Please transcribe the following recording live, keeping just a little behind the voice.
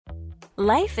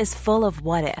Life is full of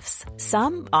what-ifs.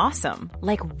 Some awesome,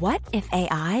 like what if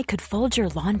AI could fold your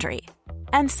laundry?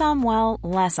 And some, well,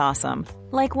 less awesome,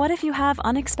 like what if you have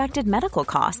unexpected medical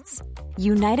costs?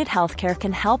 United Healthcare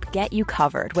can help get you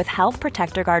covered with Health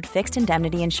Protector Guard fixed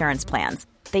indemnity insurance plans.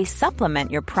 They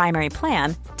supplement your primary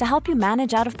plan to help you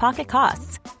manage out-of-pocket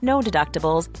costs. No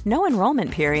deductibles, no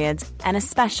enrollment periods, and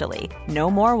especially no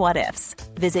more what-ifs.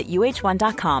 Visit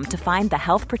uh1.com to find the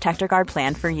Health Protector Guard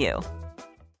plan for you.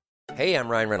 Hey, I'm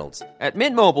Ryan Reynolds. At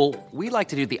Mint Mobile, we like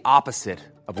to do the opposite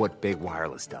of what Big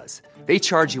Wireless does. They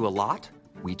charge you a lot,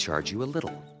 we charge you a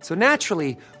little. So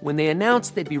naturally, when they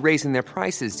announced they'd be raising their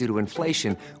prices due to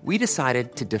inflation, we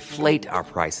decided to deflate our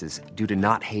prices due to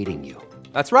not hating you.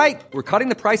 That's right. We're cutting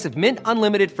the price of Mint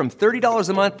Unlimited from $30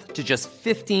 a month to just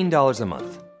 $15 a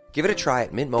month. Give it a try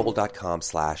at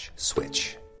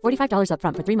mintmobile.com/switch. $45 up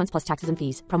front for 3 months plus taxes and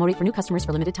fees. Promo rate for new customers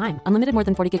for limited time. Unlimited more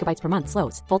than 40 gigabytes per month.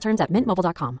 Slows full terms at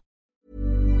mintmobile.com.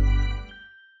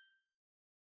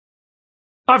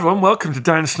 Hi everyone, welcome to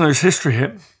Dan Snow's History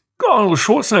Hit. Got Arnold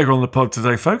Schwarzenegger on the pod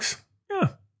today, folks. Yeah,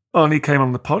 Arnie came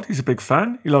on the pod. He's a big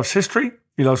fan. He loves history.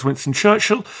 He loves Winston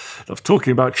Churchill, loves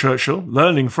talking about Churchill,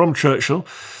 learning from Churchill.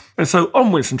 And so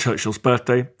on Winston Churchill's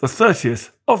birthday, the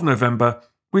 30th of November,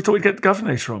 we thought we'd get the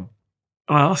Governator on.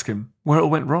 And I asked him where it all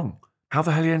went wrong, how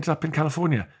the hell he ended up in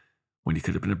California when he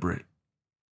could have been a Brit.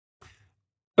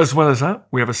 As well as that,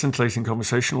 we have a scintillating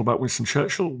conversation all about Winston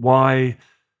Churchill, why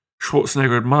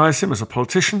Schwarzenegger admires him as a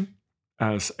politician,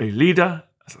 as a leader,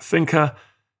 as a thinker,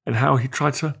 and how he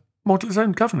tried to model his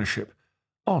own governorship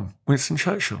on Winston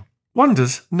Churchill.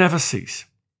 Wonders never cease.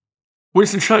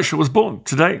 Winston Churchill was born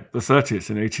today, the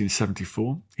 30th, in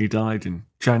 1874. He died in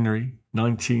January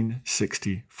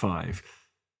 1965,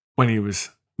 when he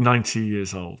was 90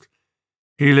 years old.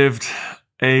 He lived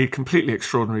a completely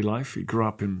extraordinary life. He grew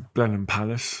up in Blenheim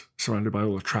Palace, surrounded by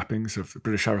all the trappings of the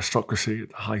British aristocracy at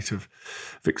the height of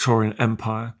Victorian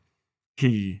Empire.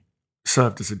 He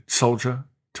served as a soldier,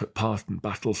 took part in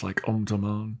battles like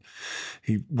Omdurman.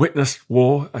 He witnessed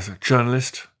war as a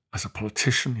journalist, as a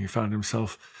politician. He found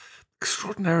himself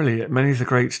extraordinarily at many of the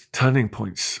great turning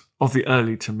points of the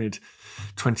early to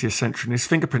mid-20th century. And his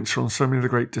fingerprints are on so many of the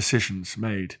great decisions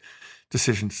made,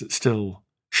 decisions that still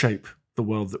shape the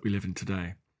world that we live in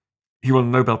today. He won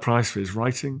the Nobel Prize for his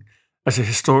writing. As a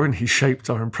historian, he shaped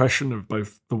our impression of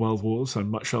both the world wars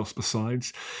and much else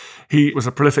besides. He was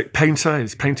a prolific painter.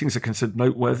 His paintings are considered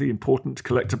noteworthy, important,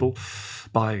 collectible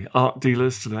by art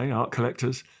dealers today, art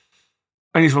collectors.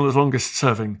 And he's one of the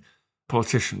longest-serving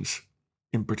politicians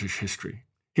in British history.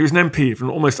 He was an MP for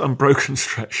an almost unbroken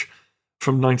stretch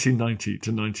from 1990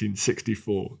 to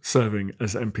 1964, serving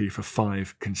as MP for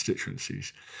 5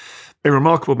 constituencies. A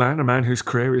remarkable man, a man whose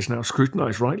career is now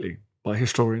scrutinised rightly by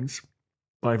historians,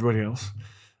 by everybody else.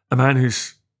 A man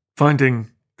who's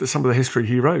finding that some of the history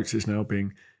he wrote is now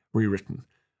being rewritten.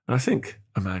 And I think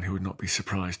a man who would not be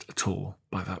surprised at all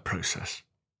by that process.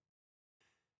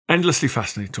 Endlessly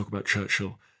fascinating to talk about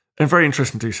Churchill, and very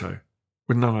interesting to do so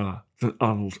with none other than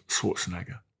Arnold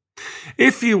Schwarzenegger.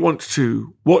 If you want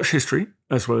to watch history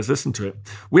as well as listen to it,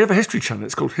 we have a history channel.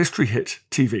 It's called History Hit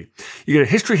TV. You go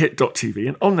to historyhit.tv,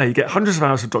 and on there you get hundreds of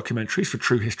hours of documentaries for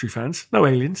true history fans. No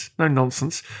aliens, no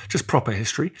nonsense, just proper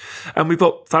history. And we've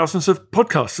got thousands of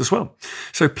podcasts as well.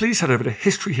 So please head over to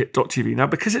historyhit.tv. Now,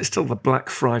 because it's still the Black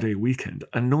Friday weekend,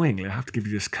 annoyingly, I have to give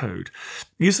you this code.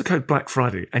 Use the code Black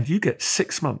Friday, and you get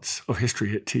 6 months of History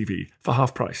Hit TV for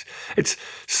half price. It's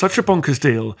such a bonkers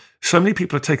deal. So many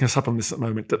people are taking us up on this at the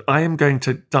moment that I am going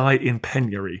to die in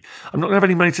penury. I'm not going to have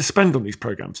any money to spend on these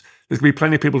programs. There's going to be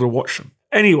plenty of people to watch them.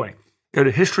 Anyway, go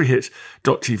to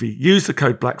historyhit.tv, use the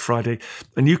code Black Friday,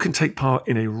 and you can take part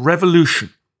in a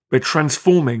revolution. We're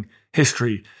transforming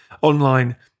history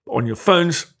online, on your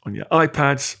phones, on your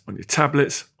iPads, on your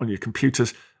tablets, on your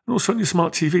computers, and also on your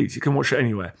smart TVs. You can watch it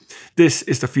anywhere. This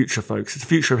is the future, folks. It's the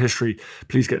future of history.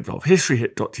 Please get involved.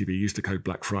 Historyhit.tv, use the code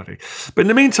Black Friday. But in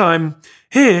the meantime,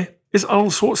 here is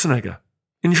Arnold Schwarzenegger.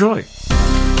 Enjoy.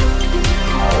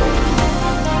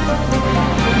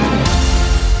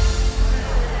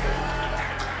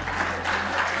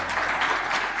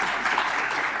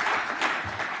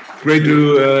 Great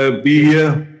to be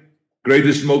here. Great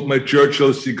to smoke my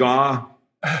Churchill cigar.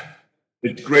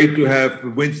 It's great to have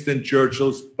Winston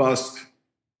Churchill's bust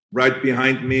right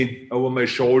behind me over my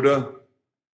shoulder.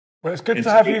 Well, it's good to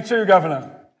have you too,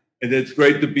 Governor. And it's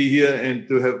great to be here and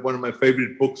to have one of my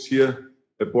favorite books here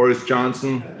by Boris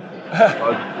Johnson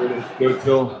about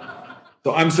Churchill.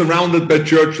 So I'm surrounded by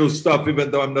Churchill stuff,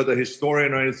 even though I'm not a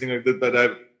historian or anything like that, but I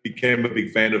became a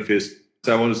big fan of his.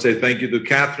 So I want to say thank you to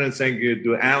Catherine, thank you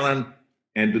to Alan,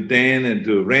 and to Dan, and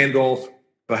to Randolph.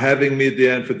 for having me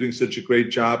there and for doing such a great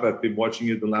job. I've been watching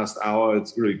you the last hour.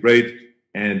 It's really great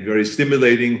and very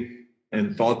stimulating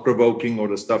and thought-provoking, all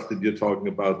the stuff that you're talking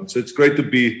about. And so it's great to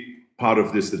be part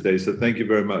of this today. So thank you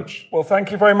very much. Well,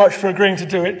 thank you very much for agreeing to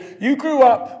do it. You grew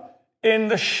up in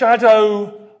the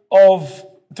shadow of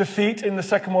defeat in the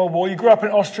Second World War. You grew up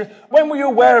in Austria. When were you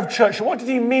aware of Churchill? What did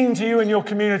he mean to you and your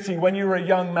community when you were a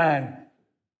young man?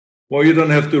 Well, you don't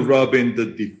have to rub in the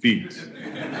defeat.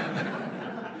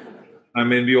 I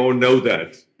mean, we all know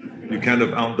that. You kind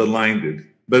of underlined it.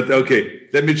 But okay,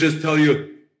 let me just tell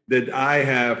you that I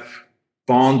have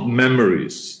fond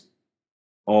memories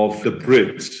of the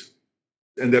Brits.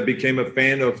 And I became a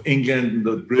fan of England and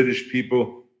the British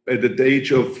people at the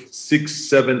age of 6,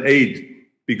 7,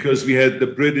 8, because we had the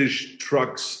British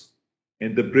trucks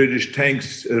and the British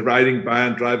tanks riding by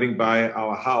and driving by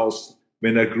our house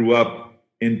when I grew up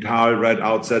in Thal, right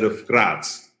outside of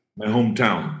Graz, my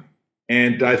hometown.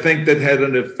 And I think that had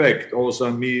an effect also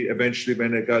on me eventually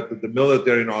when I got to the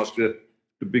military in Austria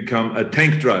to become a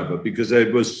tank driver, because I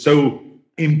was so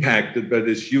impacted by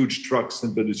these huge trucks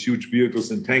and by these huge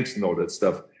vehicles and tanks and all that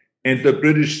stuff. And the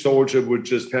British soldier would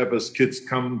just have us kids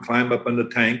come climb up on the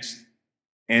tanks,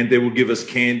 and they would give us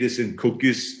candies and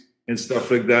cookies and stuff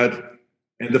like that.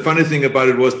 And the funny thing about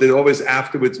it was that always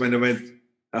afterwards, when I went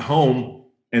home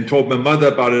and told my mother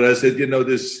about it, I said, you know,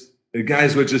 the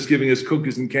guys were just giving us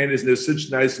cookies and candies, and they're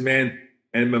such nice men.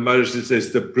 And my mother just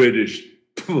says, the British.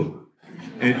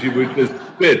 And she would just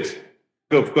spit.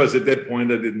 Of course, at that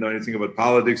point, I didn't know anything about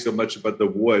politics or much about the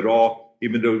war at all,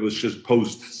 even though it was just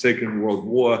post-Second World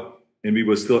War, and we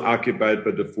were still occupied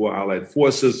by the 4 Allied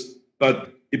forces.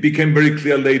 But it became very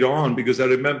clear later on, because I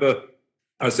remember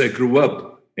as I grew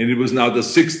up, and it was now the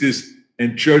 60s,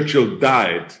 and Churchill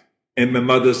died, and my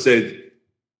mother said,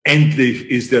 "Endlich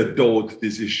ist tot,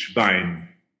 dieses Schwein."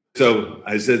 So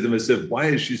I said to myself, why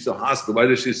is she so hostile? Why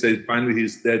does she say, finally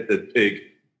he's dead, that pig?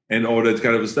 And all that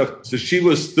kind of stuff. So she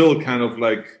was still kind of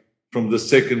like from the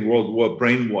Second World War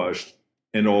brainwashed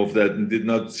and all of that, and did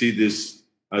not see this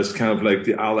as kind of like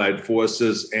the Allied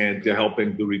forces and they're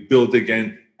helping to rebuild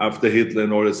again after Hitler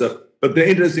and all that stuff. But the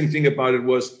interesting thing about it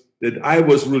was that I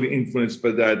was really influenced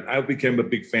by that. I became a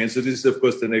big fan. So this is, of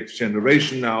course, the next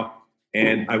generation now.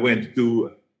 And I went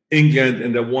to England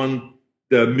and I won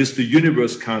the Mr.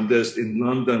 Universe contest in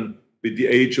London with the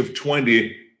age of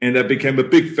 20. And I became a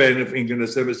big fan of England. I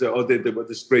said, oh, they were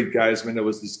these great guys when I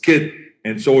was this kid,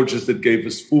 and soldiers that gave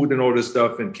us food and all this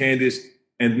stuff and candies.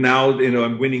 And now, you know,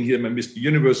 I'm winning here my Mr.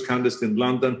 Universe contest in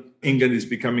London. England is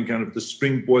becoming kind of the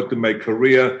springboard to my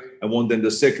career. I won then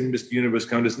the second Mr. Universe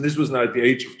contest. And this was now at the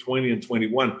age of 20 and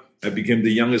 21. I became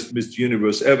the youngest Mr.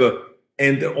 Universe ever.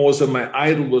 And also my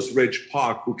idol was Reg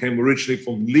Park, who came originally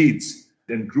from Leeds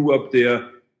and grew up there,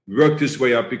 worked his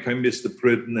way up, became Mr.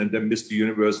 Britain and then Mr.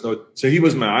 Universe. So he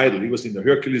was my idol. He was in the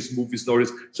Hercules movie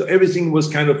stories. So everything was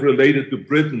kind of related to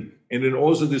Britain. And then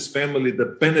also this family,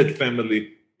 the Bennett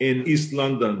family in East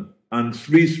London on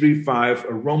 335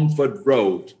 Romford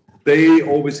Road. They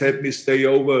always had me stay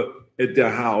over at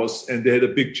their house, and they had a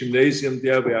big gymnasium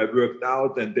there where I worked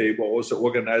out, and they were also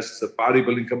organized the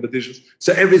bodybuilding competitions.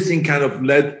 So everything kind of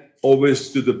led always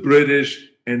to the British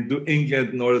and to England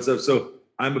and all that stuff. So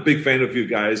I'm a big fan of you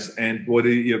guys and what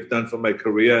you have done for my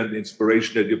career and the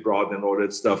inspiration that you brought and all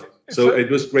that stuff. So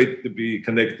it was great to be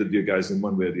connected to you guys in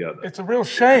one way or the other. It's a real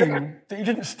shame that you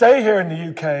didn't stay here in the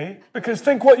UK, because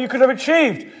think what you could have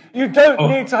achieved. You don't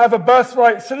need to have a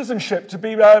birthright citizenship to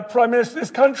be Prime Minister of this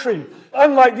country.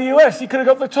 Unlike the US, you could have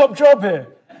got the top job here.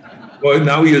 Well,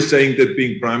 now you're saying that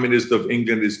being Prime Minister of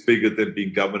England is bigger than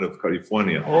being Governor of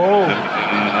California.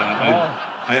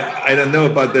 I don't know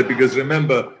about that, because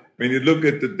remember, when you look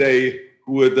at today,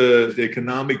 who are the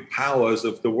economic powers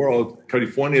of the world,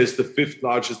 California is the 5th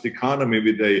largest economy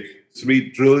with a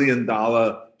 $3 trillion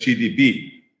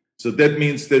GDP. So that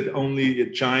means that only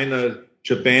China,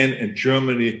 Japan, and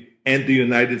Germany and the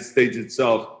United States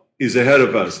itself is ahead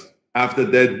of us. After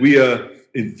that, we are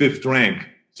in 5th rank.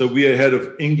 So we are ahead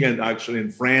of England, actually,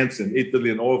 and France and Italy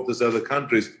and all of those other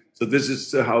countries. So this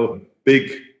is how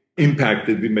big impact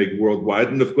that we make worldwide.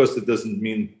 And of course, that doesn't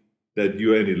mean that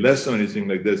you're any less or anything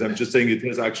like this. I'm just saying it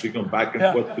has actually gone back and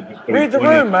forth. Read the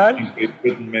room, man. Great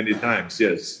Britain many times,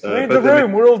 yes. Read the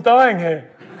room. We're all dying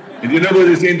here. And you know what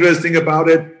is interesting about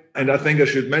it? And I think I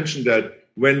should mention that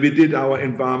when we did our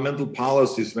environmental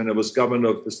policies, when I was governor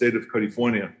of the state of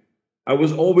California, I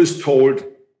was always told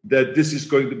that this is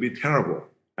going to be terrible.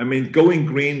 I mean, going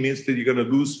green means that you're going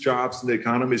to lose jobs and the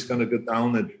economy is going to go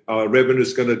down and our revenue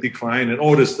is going to decline and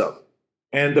all this stuff.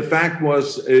 And the fact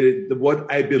was,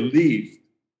 what I believed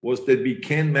was that we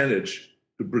can manage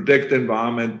to protect the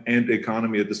environment and the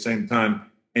economy at the same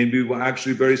time And we were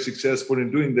actually very successful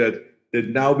in doing that. That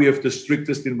now we have the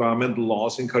strictest environmental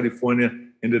laws in California,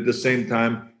 and at the same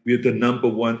time, we are the number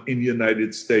one in the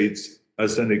United States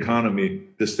as an economy,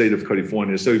 the state of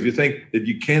California. So if you think that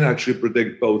you can actually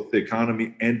protect both the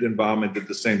economy and the environment at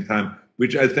the same time,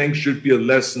 which I think should be a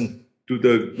lesson to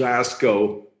the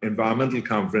Glasgow Environmental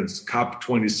Conference,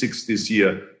 COP26 this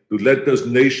year, to let those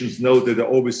nations know that they're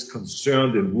always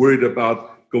concerned and worried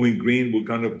about going green will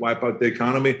kind of wipe out the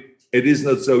economy. It is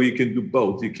not so. You can do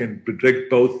both. You can protect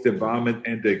both the environment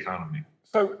and the economy.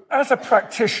 So as a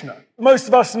practitioner, most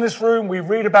of us in this room, we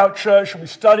read about Churchill, we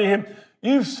study him.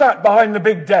 You've sat behind the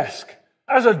big desk.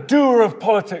 As a doer of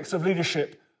politics, of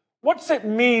leadership, what's it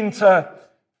mean to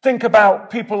think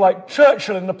about people like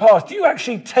Churchill in the past? Do you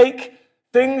actually take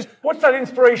things? What's that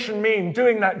inspiration mean,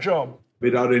 doing that job?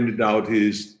 Without any doubt, he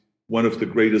is one of the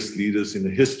greatest leaders in the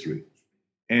history.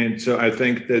 And so I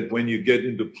think that when you get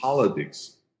into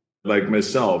politics, like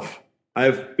myself,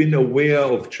 I've been aware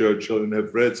of Churchill and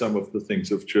have read some of the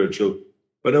things of Churchill,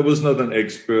 but I was not an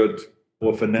expert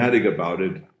or fanatic about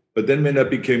it. But then when I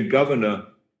became governor,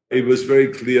 it was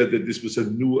very clear that this was a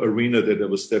new arena that I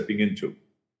was stepping into,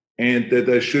 and that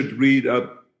I should read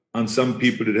up on some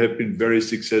people that have been very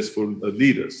successful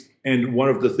leaders. And one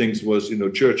of the things was,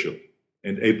 Churchill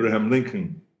and Abraham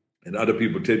Lincoln and other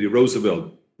people, Teddy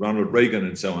Roosevelt, Ronald Reagan,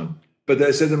 and so on. But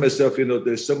I said to myself,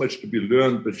 there's so much to be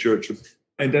learned by Churchill.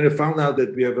 And then I found out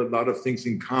that we have a lot of things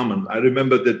in common. I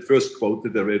remember that first quote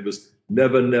that I read was,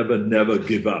 never, never, never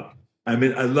give up. I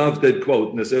mean, I love that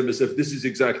quote. And I said to myself, this is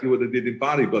exactly what I did in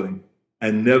bodybuilding.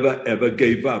 I never, ever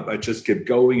gave up. I just kept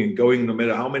going and going, no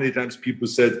matter how many times people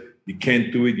said, you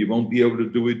can't do it, you won't be able to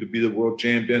do it, to be the world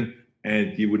champion,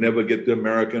 and you would never get to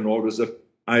America and all this stuff.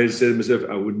 I said to myself,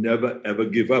 I would never, ever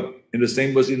give up. And the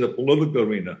same was in the political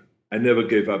arena. I never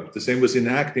gave up. The same was in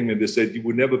acting, when they said you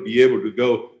would never be able to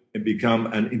go and become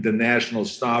an international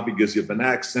star because you have an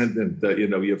accent and you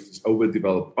have this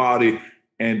overdeveloped body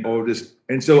and all this.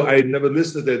 And so I never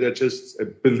listened to that. I just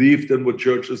believed in what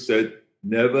Churchill said,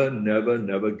 never, never,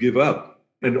 never give up.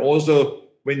 And also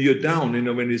when you're down,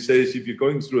 when he says, if you're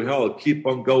going through hell, keep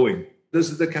on going. This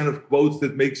is the kind of quotes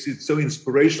that makes it so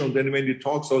inspirational. Then when he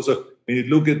talks also, when you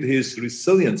look at his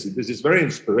resiliency, this is very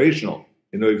inspirational.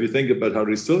 If you think about how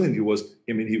resilient he was,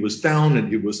 he was down and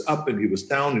he was up and he was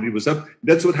down and he was up.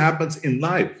 That's what happens in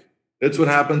life. That's what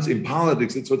happens in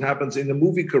politics. That's what happens in a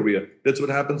movie career. That's what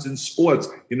happens in sports.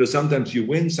 Sometimes you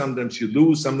win, sometimes you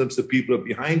lose, sometimes the people are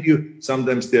behind you,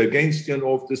 sometimes they're against you and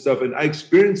all of this stuff. And I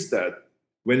experienced that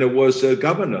when I was a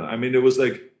governor. It was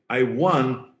like I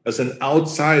won as an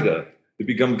outsider to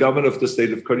become governor of the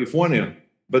state of California.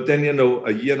 But then,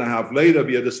 a year and a half later,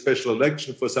 we had a special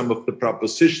election for some of the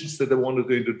propositions that I wanted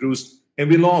to introduce, and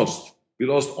we lost. We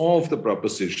lost all of the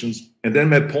propositions, and then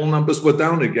my poll numbers were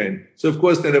down again. So, of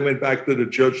course, then I went back to the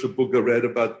Churchill book I read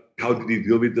about how did he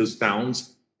deal with those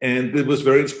downs, and it was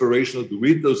very inspirational to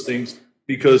read those things,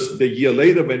 because the year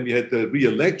later, when we had the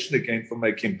re-election again for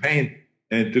my campaign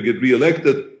and to get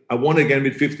re-elected, I won again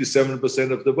with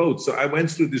 57% of the vote. So I went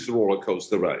through this roller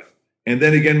coaster ride. And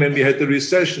then again, when we had the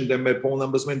recession, then my poll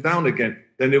numbers went down again.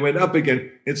 Then they went up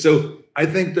again. And so I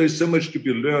think there's so much to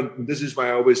be learned. And this is why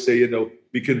I always say,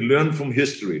 we can learn from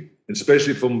history,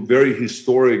 especially from very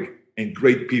historic and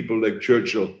great people like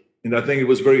Churchill. And I think it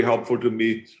was very helpful to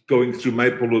me going through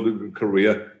my political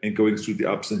career and going through the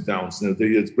ups and downs. And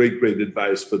they had great, great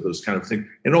advice for those kind of things.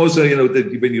 And also,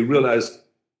 that when you realize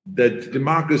that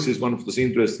democracy is one of those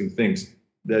interesting things,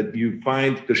 that you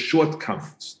find the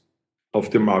shortcomings of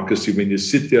democracy when you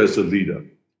sit there as a leader.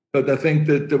 But I think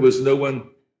that there was no one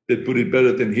that put it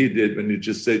better than he did when he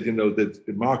just said, that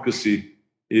democracy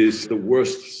is the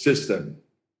worst system,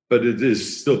 but it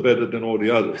is still better than all the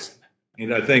others.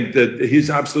 And I think that he's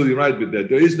absolutely right with that.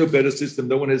 There is no better system.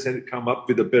 No one has come up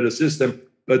with a better system,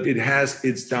 but it has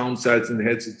its downsides and it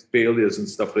has its failures and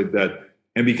stuff like that.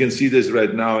 And we can see this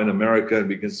right now in America, and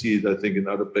we can see it, I think, in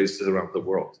other places around the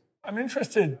world. I'm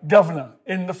interested, Governor,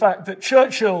 in the fact that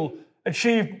Churchill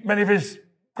achieved many of his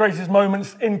greatest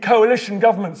moments in coalition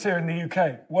governments here in the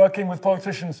UK, working with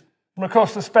politicians from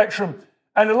across the spectrum.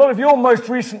 And a lot of your most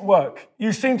recent work,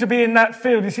 you seem to be in that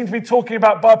field. You seem to be talking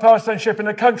about bipartisanship in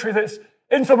a country that's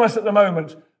infamous at the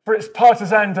moment for its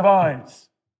partisan divides.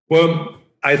 Well,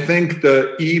 I think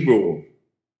the evil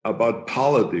about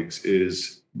politics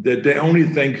is that they only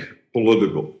think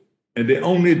political, and they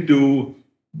only do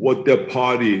what their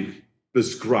party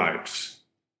prescribes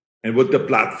and what the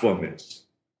platform is.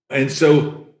 And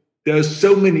so there are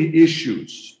so many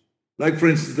issues. Like, for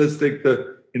instance, let's take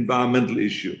the environmental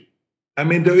issue.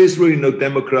 There is really no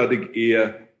Democratic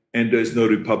air and there's no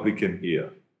Republican air.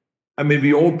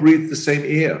 We all breathe the same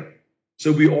air.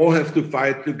 So we all have to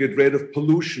fight to get rid of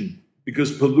pollution,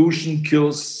 because pollution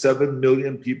kills 7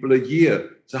 million people a year.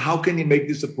 So how can you make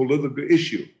this a political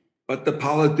issue? But the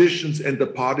politicians and the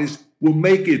parties will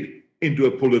make it into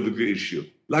a political issue.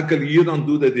 Luckily, you don't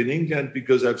do that in England,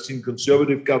 because I've seen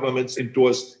conservative governments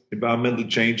endorse environmental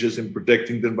changes in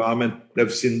protecting the environment.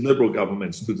 I've seen liberal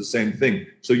governments do the same thing.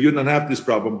 So you don't have this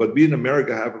problem. But we in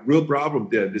America have a real problem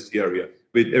there in this area,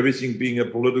 with everything being a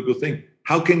political thing.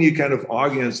 How can you kind of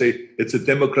argue and say it's a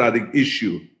democratic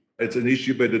issue? It's an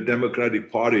issue by the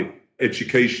Democratic Party,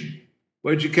 education.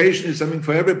 Well, education is something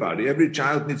for everybody. Every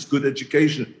child needs good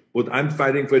education. What I'm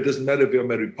fighting for, it doesn't matter if I'm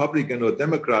a Republican or a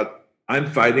Democrat, I'm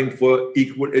fighting for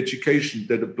equal education,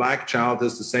 that a black child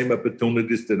has the same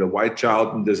opportunities that a white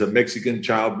child, and there's a Mexican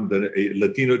child and that a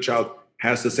Latino child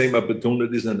has the same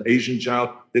opportunities as an Asian child,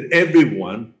 that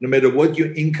everyone, no matter what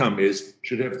your income is,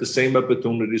 should have the same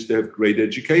opportunities to have great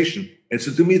education. And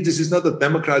so to me, this is not a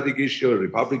Democratic issue, a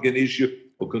Republican issue,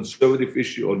 or conservative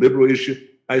issue, or liberal issue.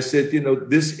 I said,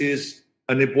 this is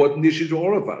an important issue to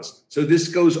all of us. So this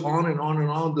goes on and on and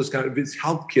on. This kind of, it's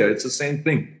healthcare, it's the same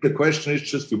thing. The question is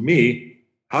just to me,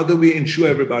 how do we insure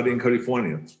everybody in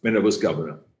California when I was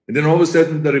governor? And then all of a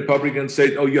sudden the Republicans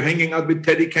said, oh, you're hanging out with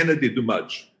Teddy Kennedy too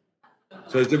much.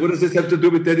 So I said, what does this have to do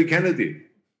with Teddy Kennedy?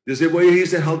 They say, well,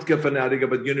 he's a healthcare fanatic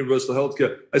about universal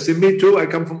healthcare. I said, me too, I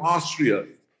come from Austria.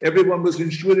 Everyone was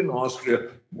insured in Austria.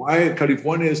 Why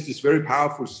California is this very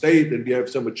powerful state, and we have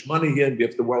so much money here, and we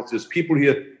have the wealthiest people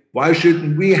here. Why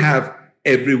shouldn't we have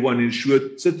everyone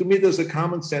insured? So to me, there's a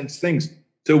common sense things.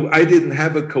 So I didn't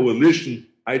have a coalition.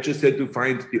 I just had to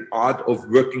find the art of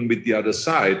working with the other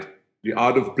side, the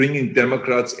art of bringing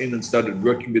Democrats in, and started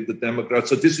working with the Democrats.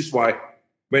 So this is why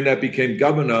when I became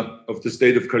governor of the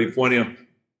state of California,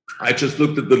 I just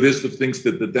looked at the list of things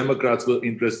that the Democrats were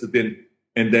interested in,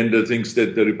 and then the things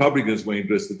that the Republicans were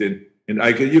interested in. And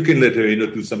you can let her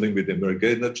do something with them,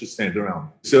 okay? Not just stand around.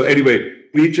 So anyway,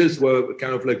 we just were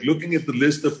kind of like looking at the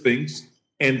list of things.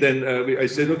 And then I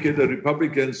said, okay, the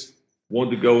Republicans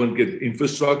want to go and get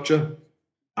infrastructure.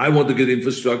 I want to get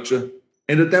infrastructure.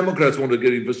 And the Democrats want to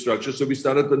get infrastructure. So we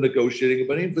started negotiating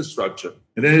about infrastructure.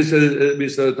 And then we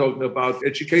started talking about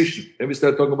education. Then we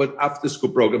started talking about after-school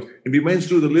programs. And we went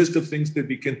through the list of things that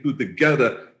we can do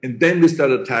together. And then we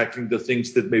started tackling the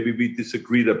things that maybe we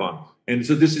disagreed upon. And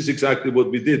so this is exactly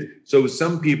what we did. So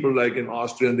some people, like in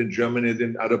Austria and in Germany and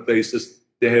in other places,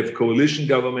 they have coalition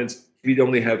governments. We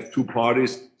only have two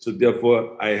parties. So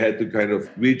therefore, I had to kind of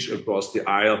reach across the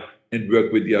aisle and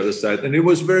work with the other side. And it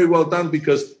was very well done,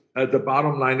 because the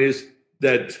bottom line is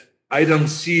that I don't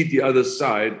see the other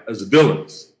side as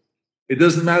villains. It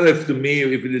doesn't matter if to me,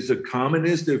 if it is a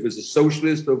communist, if it's a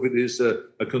socialist, or if it is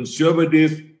a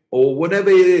conservative, or whatever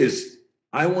it is.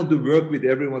 I want to work with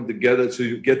everyone together so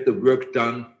you get the work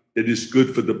done that is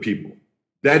good for the people.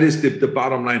 That is the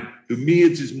bottom line. To me,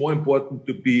 it is more important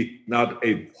to be not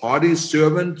a party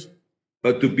servant,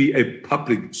 but to be a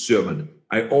public servant.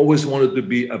 I always wanted to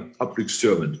be a public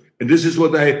servant. And this is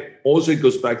what also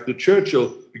goes back to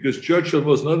Churchill, because Churchill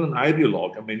was not an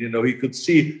ideologue. I mean, he could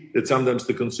see that sometimes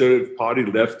the Conservative Party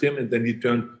left him, and then he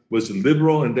was a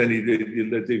liberal, and then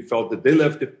he felt that they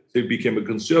left him. So he became a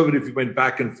conservative. He went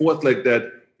back and forth like that,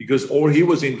 because all he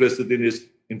was interested in is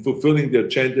in fulfilling the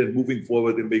agenda and moving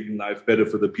forward and making life better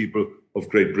for the people of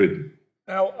Great Britain.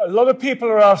 Now, a lot of people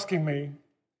are asking me,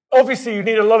 obviously you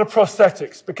need a lot of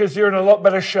prosthetics because you're in a lot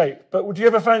better shape, but would you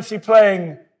ever fancy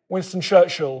playing Winston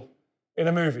Churchill in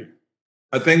a movie?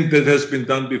 I think that has been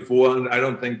done before, and I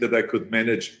don't think that I could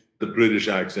manage the British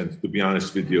accent, to be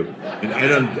honest with you. And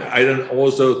I don't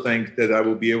also think that I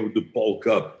will be able to bulk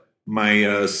up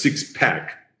my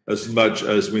six-pack as much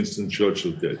as Winston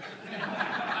Churchill did.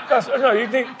 No, you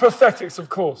need prosthetics, of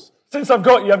course. Since I've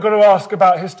got you, I've got to ask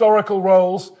about historical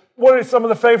roles. What are some of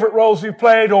the favourite roles you've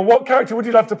played, or what character would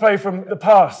you love to play from the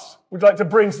past? Would you like to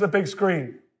bring to the big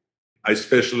screen? I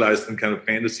specialized in kind of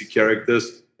fantasy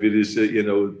characters. It is,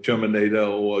 Terminator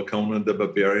or Conan the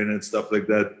Barbarian and stuff like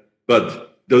that.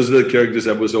 But those are the characters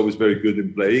I was always very good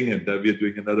in playing. And we're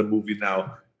doing another movie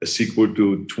now, a sequel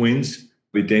to Twins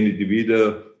with Danny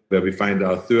DeVito, where we find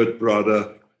our third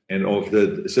brother and all of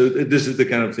that. So this is the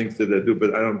kind of things that I do,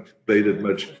 but I don't play that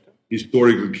much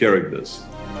historical characters.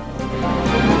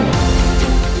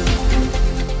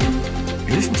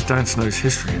 You listen to Dan Snow's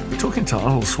History. We're talking to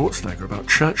Arnold Schwarzenegger about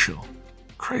Churchill.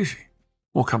 Crazy.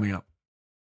 More coming up.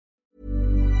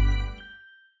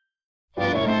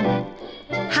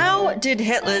 How How did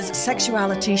Hitler's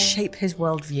sexuality shape his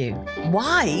worldview?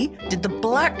 Why did the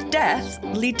Black Death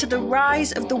lead to the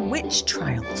rise of the witch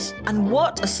trials? And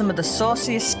what are some of the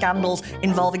sauciest scandals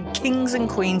involving kings and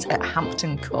queens at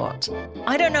Hampton Court?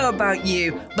 I don't know about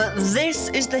you, but this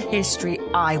is the history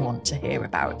I want to hear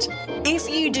about. If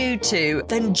you do too,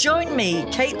 then join me,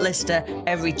 Kate Lister,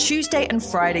 every Tuesday and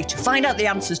Friday to find out the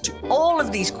answers to all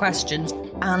of these questions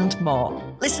and more.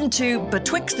 Listen to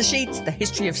Betwixt the Sheets, the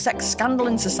history of sex, scandal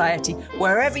and society,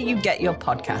 wherever you get your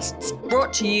podcasts.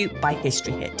 Brought to you by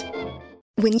History Hit.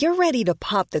 When you're ready to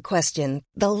pop the question,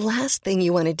 the last thing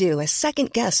you want to do is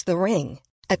second-guess the ring.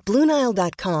 At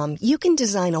BlueNile.com, you can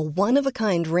design a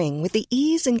one-of-a-kind ring with the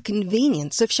ease and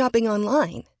convenience of shopping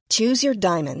online. Choose your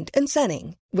diamond and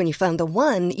setting. When you find the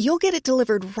one, you'll get it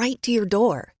delivered right to your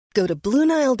door. Go to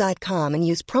BlueNile.com and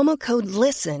use promo code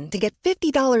LISTEN to get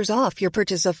 $50 off your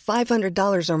purchase of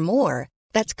 $500 or more.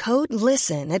 That's code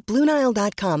LISTEN at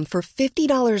BlueNile.com for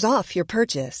 $50 off your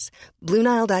purchase.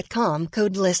 BlueNile.com,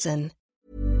 code LISTEN.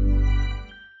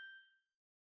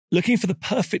 Looking for the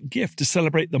perfect gift to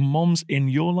celebrate the moms in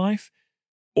your life?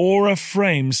 Aura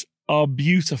frames are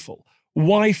beautiful,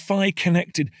 Wi-Fi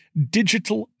connected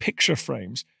digital picture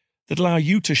frames that allow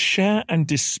you to share and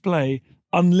display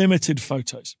unlimited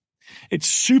photos. It's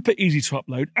super easy to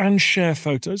upload and share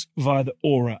photos via the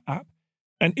Aura app.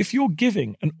 And if you're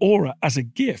giving an Aura as a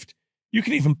gift, you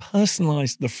can even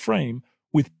personalize the frame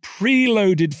with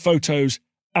preloaded photos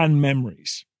and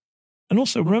memories. And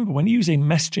also remember, when using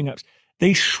messaging apps,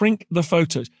 they shrink the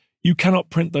photos. You cannot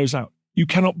print those out. You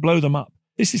cannot blow them up.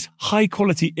 This is high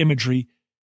quality imagery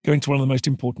going to one of the most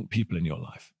important people in your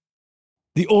life.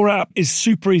 The Aura app is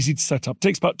super easy to set up. It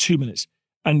takes about 2 minutes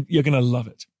and you're going to love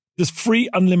it. There's free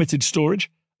unlimited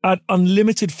storage, add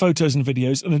unlimited photos and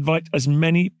videos, and invite as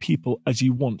many people as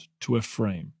you want to a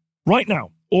frame. Right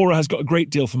now, Aura has got a great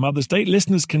deal for Mother's Day.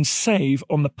 Listeners can save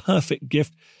on the perfect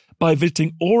gift by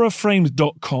visiting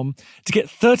auraframes.com to get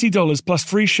 $30 plus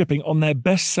free shipping on their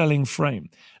best-selling frame.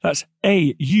 That's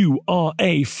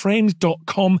AURA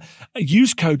frames.com.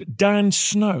 Use code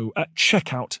DANSNOW at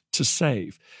checkout to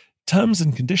save. Terms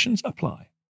and conditions apply.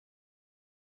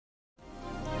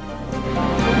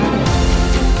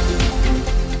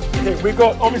 Okay, we've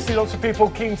got obviously lots of people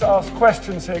keen to ask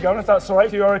questions here, Governor, if that's all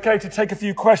right. You're okay to take a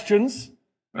few questions?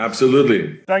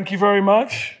 Absolutely. Thank you very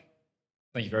much.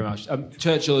 Thank you very much.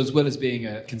 Churchill, as well as being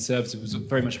a conservative, was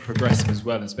very much a progressive as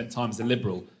well and spent time as a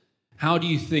liberal. How do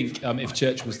you think, if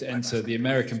Churchill was to enter the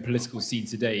American political scene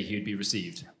today, he would be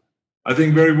received? I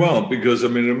think very well, because,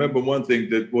 remember one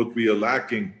thing, that what we are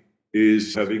lacking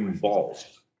is having balls.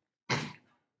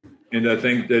 And I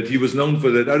think that he was known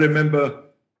for that. I remember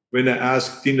when I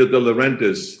asked Dino De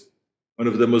Laurentiis, one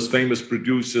of the most famous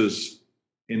producers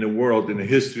in the world, in the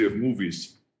history of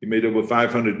movies. He made over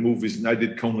 500 movies, and I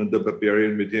did Conan the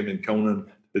Barbarian with him, and Conan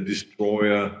the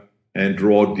Destroyer, and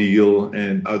Raw Deal,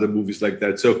 and other movies like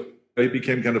that. So he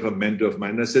became kind of a mentor of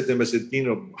mine. And I said to him,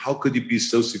 Dino, how could you be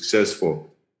so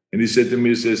successful? And he said to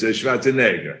me, he says,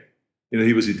 Schwarzenegger.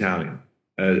 He was Italian.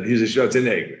 He's a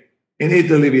Schwarzenegger. In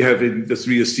Italy, we have the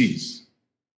 3 C's.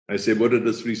 I said, what are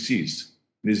the 3 C's?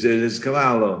 And he says,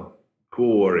 cavallo,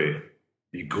 cuore,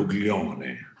 di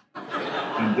coglione.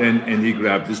 And he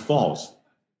grabbed his balls.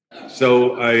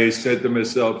 So I said to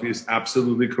myself, he's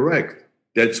absolutely correct.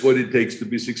 That's what it takes to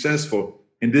be successful.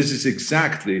 And this is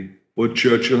exactly what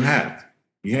Churchill had.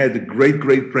 He had a great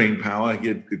brain power. He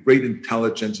had great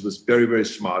intelligence. He was very, very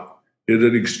smart. He had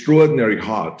an extraordinary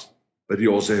heart, but he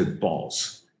also had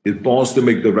balls. He had balls to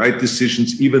make the right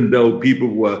decisions, even though people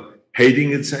were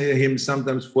hating him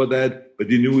sometimes for that. But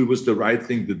he knew it was the right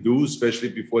thing to do, especially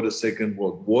before the Second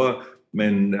World War,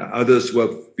 when others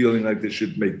were feeling like they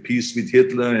should make peace with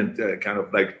Hitler and kind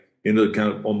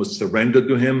of almost surrender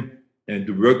to him and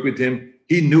to work with him.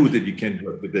 He knew that you can't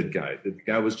work with that guy. That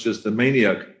guy was just a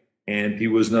maniac, and he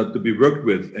was not to be worked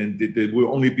with, and there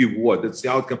will only be war. That's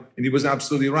the outcome. And he was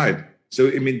absolutely right. So,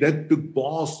 that took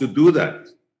balls to do that.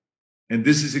 And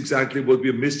this is exactly what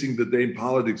we're missing today in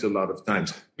politics a lot of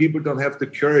times. People don't have the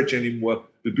courage anymore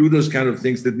to do those kind of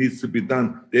things that needs to be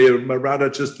done. They are rather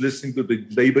just listening to the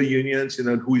labor unions,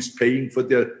 who is paying for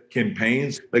their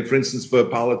campaigns. Like, for instance, for a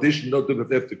politician, not to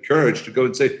have the courage to go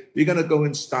and say, we're going to go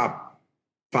and stop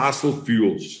fossil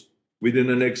fuels within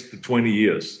the next 20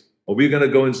 years. Or we're going to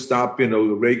go and stop, the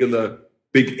regular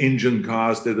big engine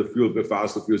cars that are fueled by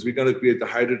fossil fuels. We're going to create the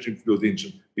hydrogen-fueled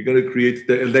engine. We're going to create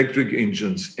the electric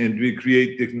engines, and we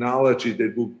create technology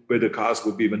where the cars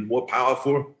will be even more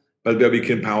powerful, but where we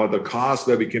can power the cars,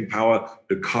 where we can power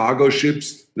the cargo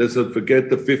ships. Let's not forget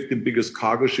the 15 biggest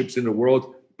cargo ships in the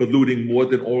world, polluting more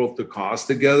than all of the cars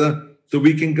together. So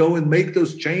we can go and make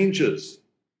those changes.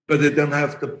 but they don't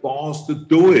have the balls to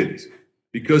do it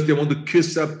because they want to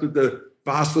kiss up to the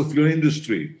fossil fuel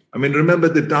industry. I mean, remember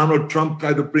that Donald Trump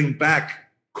tried to bring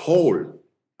back coal.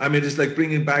 I mean, it's like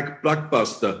bringing back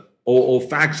Blockbuster or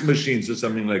fax machines or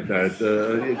something like that.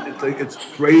 It's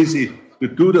crazy to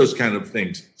do those kind of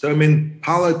things. So, I mean,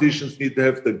 politicians need to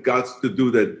have the guts to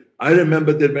do that. I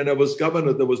remember that when I was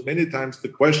governor, there was many times the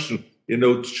question,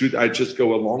 should I just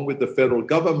go along with the federal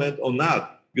government or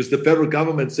not? Because the federal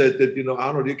government said that,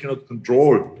 Arnold, you cannot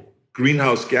control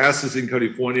greenhouse gases in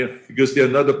California because they are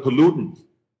not a pollutant.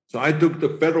 So I took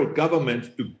the federal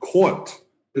government to court.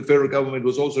 The federal government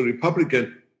was also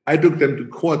Republican. I took them to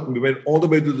court, and we went all the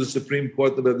way to the Supreme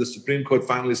Court, where the Supreme Court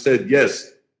finally said,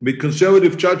 yes, with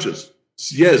conservative judges,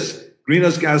 yes,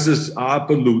 greenhouse gases are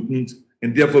pollutant,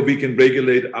 and therefore we can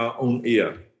regulate our own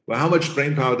air. Well, how much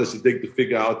brain power does it take to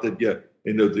figure out that,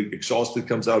 the exhaust that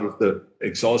comes out of the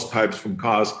exhaust pipes from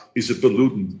cars is a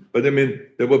pollutant? But I mean,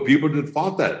 there were people that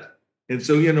fought that. And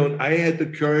so, I had the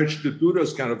courage to do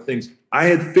those kind of things. I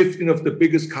had 15 of the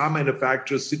biggest car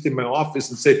manufacturers sit in my office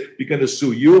and say, we're going to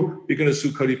sue you, we're going to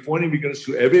sue California, we're going to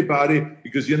sue everybody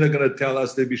because you're not going to tell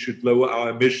us that we should lower our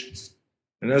emissions.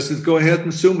 And I said, go ahead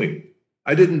and sue me.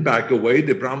 I didn't back away.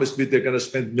 They promised me they're going to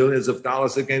spend millions of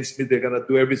dollars against me. They're going to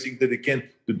do everything that they can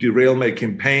to derail my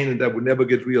campaign, and I would never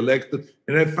get reelected.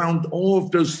 And I found all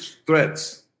of those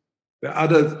threats. The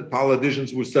other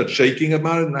politicians would start shaking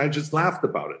about it, and I just laughed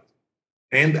about it.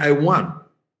 And I won,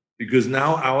 because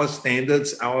now our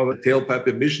standards, our tailpipe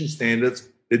emission standards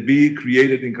that we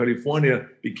created in California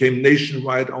became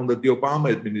nationwide under the Obama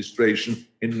administration,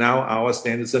 and now our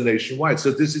standards are nationwide.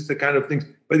 So this is the kind of things,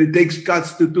 but it takes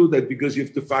guts to do that because you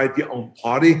have to fight your own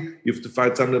party, you have to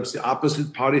fight sometimes the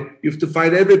opposite party, you have to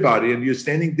fight everybody, and you're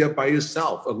standing there by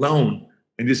yourself, alone,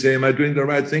 and you say, am I doing the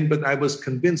right thing? But I was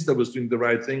convinced I was doing the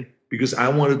right thing because I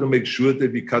wanted to make sure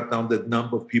that we cut down that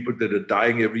number of people that are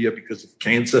dying every year because of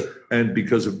cancer and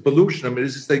because of pollution. I mean,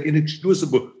 this is like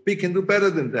inexcusable. We can do better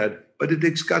than that, but it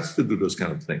takes guts to do those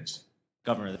kind of things.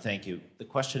 Governor, thank you. The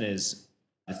question is,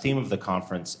 the theme of the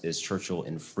conference is Churchill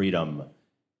and freedom.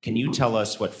 Can you tell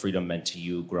us what freedom meant to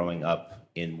you growing up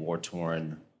in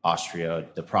war-torn Austria,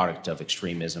 the product of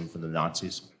extremism from the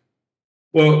Nazis?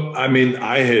 Well, I mean,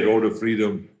 I had all the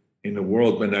freedom in the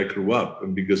world when I grew up,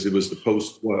 and because it was the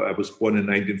post-war. I was born in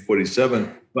 1947,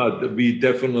 but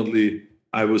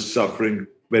I was suffering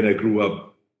when I grew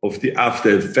up of the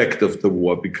after effect of the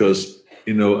war because,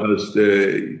 as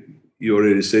you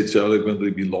already said so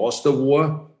eloquently, we lost the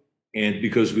war. And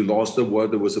because we lost the war,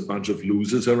 there was a bunch of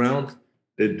losers around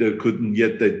that couldn't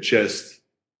yet digest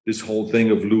this whole thing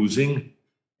of losing.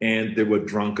 And they were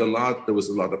drunk a lot. There was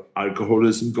a lot of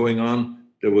alcoholism going on.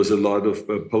 There was a lot of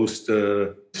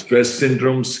post-stress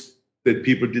syndromes that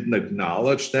people didn't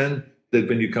acknowledge then, that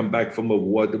when you come back from a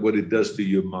war, what it does to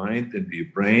your mind and to your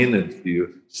brain and to your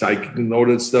psychic and all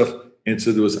that stuff. And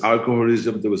so there was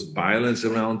alcoholism, there was violence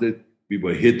around it. We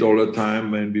were hit all the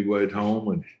time when we were at home.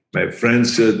 And my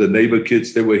friends, the neighbor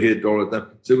kids, they were hit all the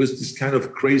time. So it was this kind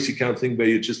of crazy kind of thing where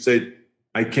you just said,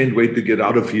 I can't wait to get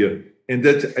out of here. And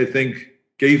that, I think,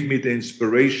 gave me the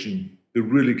inspiration to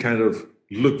really kind of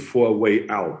look for a way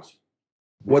out.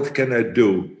 What can I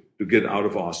do to get out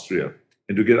of Austria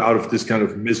and to get out of this kind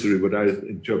of misery, what I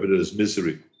interpret as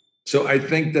misery? So I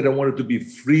think that I wanted to be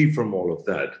free from all of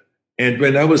that. And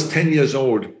when I was 10 years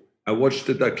old, I watched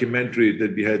a documentary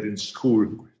that we had in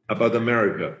school about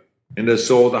America. And I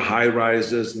saw the high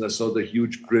rises, and I saw the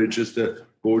huge bridges, the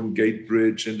Golden Gate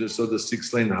Bridge, and I saw the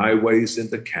 6-lane highways and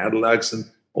the Cadillacs and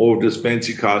all this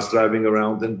fancy cars driving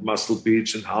around in Muscle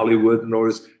Beach and Hollywood and all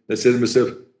this. I said to myself,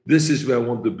 this is where I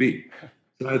want to be.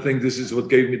 So I think this is what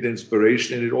gave me the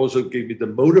inspiration, and it also gave me the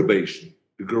motivation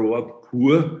to grow up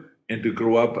poor and to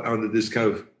grow up under this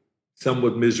kind of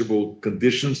somewhat miserable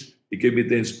conditions. It gave me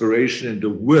the inspiration and the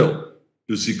will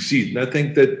to succeed. And I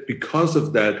think that because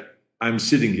of that, I'm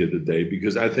sitting here today,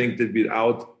 because I think that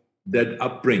without that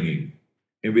upbringing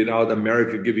and without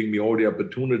America giving me all the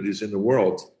opportunities in the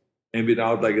world, and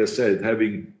without, like I said,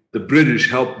 having the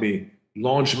British help me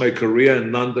launch my career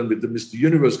in London with the Mr.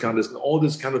 Universe contest, and all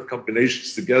these kind of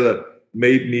combinations together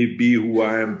made me be who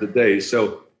I am today.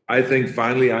 So I think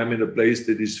finally I'm in a place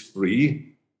that is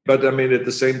free. But I mean, at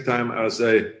the same time,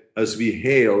 as we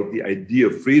hail the idea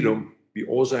of freedom, we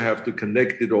also have to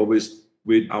connect it always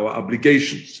with our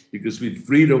obligations, because with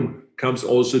freedom comes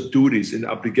also duties and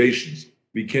obligations.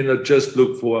 We cannot just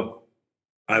look for,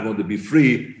 I want to be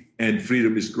free, and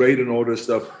freedom is great and all this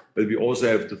stuff, but we also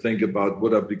have to think about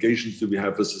what obligations do we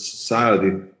have as a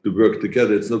society to work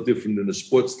together. It's no different than a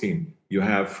sports team. You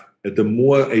have, the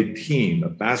more a team, a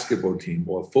basketball team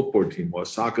or a football team or a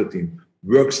soccer team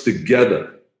works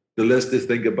together the less they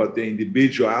think about their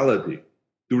individuality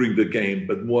during the game,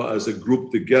 but more as a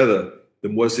group together, the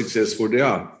more successful they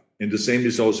are. And the same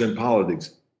is also in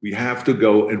politics. We have to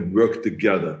go and work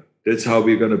together. That's how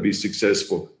we're going to be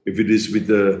successful. If it is with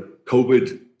the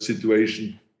COVID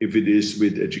situation, if it is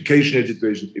with educational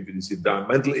situation, if it is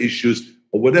environmental issues,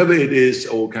 or whatever it is,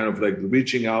 or kind of like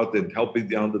reaching out and helping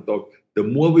the underdog, the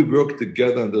more we work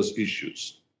together on those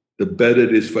issues, the better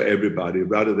it is for everybody,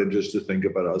 rather than just to think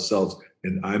about ourselves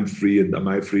and I'm free and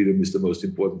my freedom is the most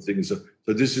important thing. So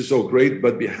this is so great,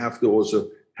 but we have to also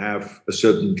have a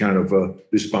certain kind of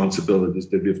responsibilities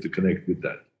that we have to connect with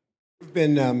that. We've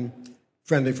been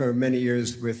friendly for many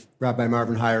years with Rabbi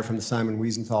Marvin Heyer from the Simon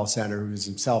Wiesenthal Center, who is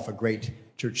himself a great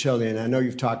Churchillian. I know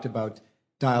you've talked about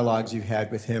dialogues you've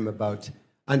had with him about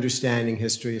understanding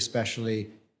history, especially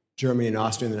Germany and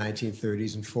Austria in the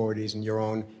 1930s and 40s, and your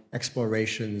own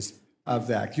explorations of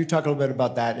that. Can you talk a little bit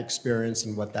about that experience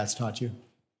and what that's taught you?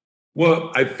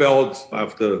 Well, I felt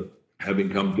after having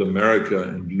come to America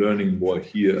and learning more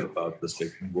here about the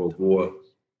Second World War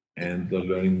and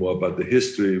learning more about the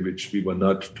history, which we were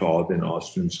not taught in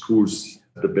Austrian schools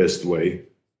the best way,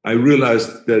 I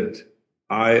realized that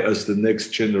I, as the next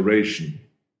generation,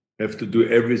 have to do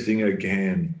everything I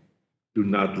can to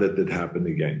not let that happen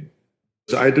again.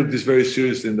 So I took this very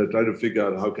seriously and I tried to figure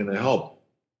out how can I help.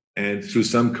 And through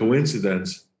some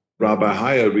coincidence, Rabbi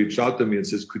Heyer reached out to me and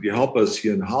says, could you help us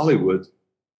here in Hollywood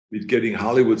with getting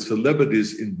Hollywood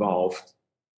celebrities involved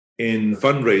in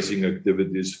fundraising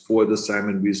activities for the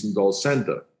Simon Wiesenthal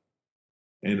Center?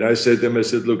 And I said to him, I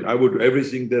said, look, I would do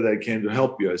everything that I can to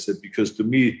help you. I said, because to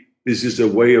me, this is a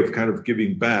way of kind of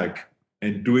giving back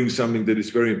and doing something that is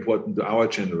very important to our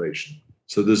generation.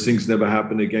 So those things never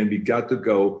happen again. We got to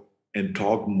go and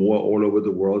talk more all over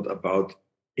the world about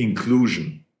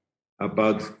inclusion,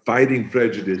 about fighting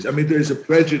prejudice. I mean, there's a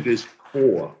prejudice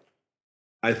core,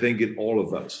 I think, in all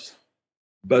of us.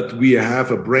 But we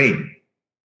have a brain,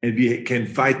 and we can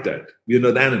fight that. We are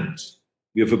not animals.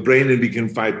 We have a brain, and we can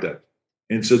fight that.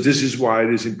 And so this is why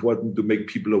it is important to make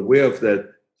people aware of that.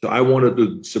 So I wanted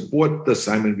to support the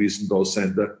Simon Wiesenthal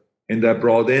Center, and I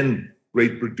brought in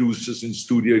great producers and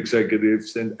studio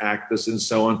executives and actors and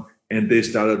so on, and they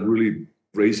started really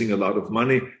raising a lot of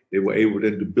money. They were able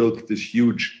then to build this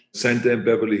huge center in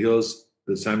Beverly Hills,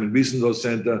 the Simon Wiesenthal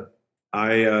Center.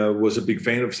 I was a big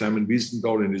fan of Simon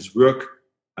Wiesenthal and his work.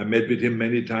 I met with him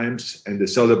many times, and they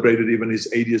celebrated even his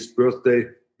 80th birthday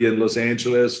here in Los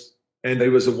Angeles. And he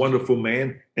was a wonderful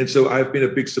man. And so I've been a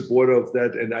big supporter of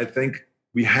that. And I think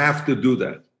we have to do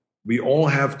that. We all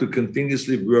have to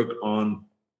continuously work on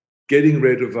getting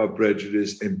rid of our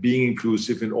prejudice and being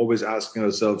inclusive and always asking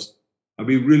ourselves, are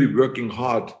we really working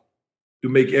hard to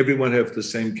make everyone have the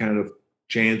same kind of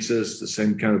chances, the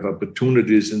same kind of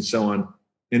opportunities and so on?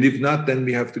 And if not, then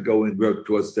we have to go and work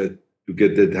towards that to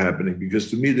get that happening. Because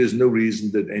to me, there's no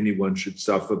reason that anyone should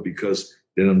suffer because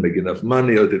they don't make enough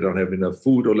money or they don't have enough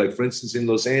food. Or like, for instance, in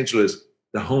Los Angeles,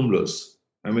 the homeless.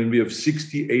 I mean, we have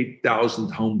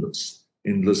 68,000 homeless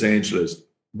in Los Angeles.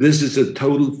 This is a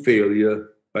total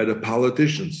failure by the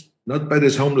politicians, not by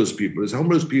these homeless people. There's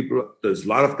homeless people, there's a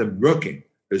lot of them working.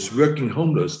 There's working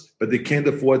homeless, but they can't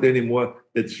afford anymore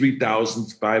that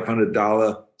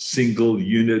 $3,500 single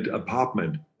unit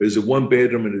apartment. There's a one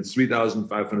bedroom and it's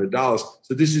 $3,500.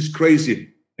 So this is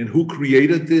crazy. And who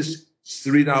created this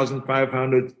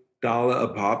 $3,500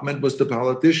 apartment was the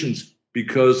politicians,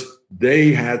 because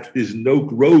they had this no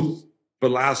growth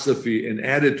philosophy and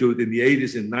attitude in the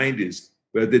 80s and 90s,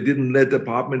 where they didn't let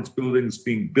apartments buildings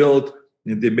being built,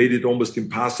 and they made it almost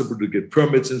impossible to get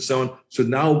permits and so on. So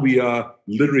now we are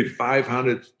literally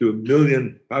 500,000 to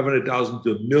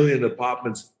a million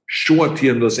apartments short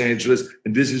here in Los Angeles.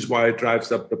 And this is why it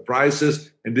drives up the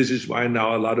prices. And this is why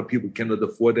now a lot of people cannot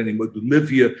afford anymore to live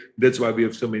here. That's why we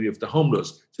have so many of the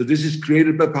homeless. So this is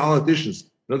created by politicians,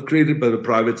 not created by the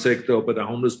private sector or by the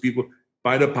homeless people,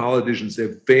 by the politicians.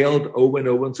 They've failed over and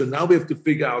over. And so now we have to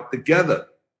figure out together.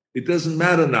 It doesn't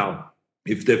matter now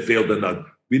if they failed or not.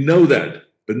 We know that.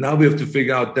 But now we have to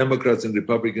figure out, Democrats and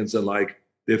Republicans alike,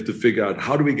 they have to figure out,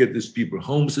 how do we get these people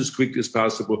homes as quick as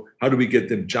possible? How do we get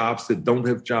them jobs that don't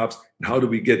have jobs? And how do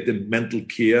we get them mental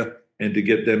care and to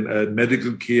get them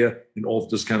medical care and all of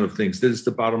those kind of things? That is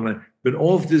the bottom line. But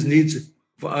all of this needs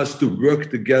for us to work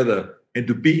together and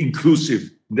to be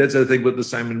inclusive. And that's, I think, what the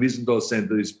Simon Wiesenthal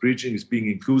Center is preaching, is being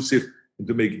inclusive and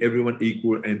to make everyone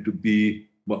equal and to be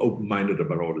more open-minded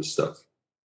about all this stuff.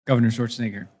 Governor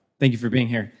Schwarzenegger, thank you for being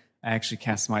here. I actually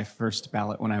cast my first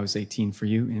ballot when I was 18 for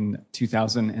you in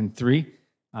 2003.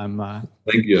 I'm a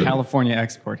California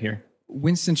export here.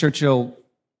 Winston Churchill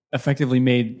effectively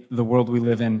made the world we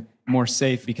live in more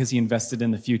safe because he invested in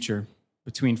the future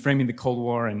between framing the Cold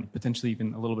War and potentially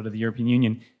even a little bit of the European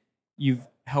Union. You've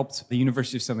helped the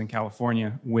University of Southern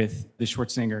California with the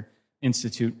Schwarzenegger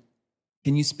Institute.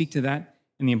 Can you speak to that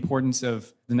and the importance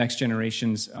of the next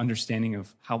generation's understanding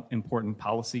of how important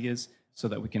policy is so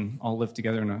that we can all live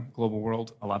together in a global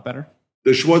world a lot better?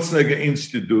 The Schwarzenegger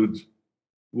Institute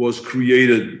was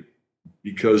created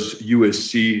because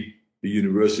USC, the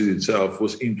university itself,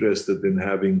 was interested in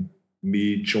having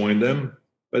me join them.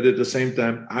 But at the same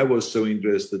time, I was so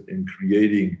interested in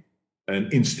creating an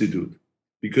institute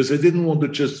because I didn't want to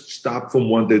just stop from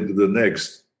one day to the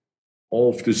next all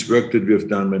of this work that we have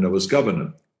done when I was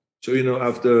governor. So,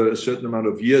 after a certain amount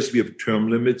of years, we have term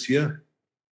limits here.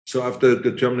 So after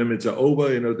the term limits are over,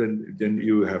 then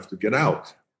you have to get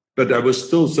out. But I was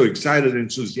still so excited and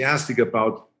enthusiastic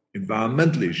about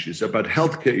environmental issues, about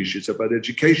healthcare issues, about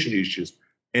education issues,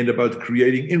 and about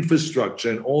creating infrastructure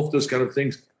and all of those kind of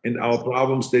things. And our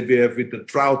problems that we have with the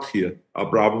drought here, our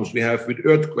problems we have with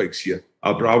earthquakes here,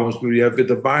 our problems we have with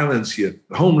the violence here,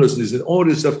 homelessness and all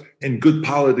this stuff, and good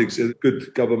politics and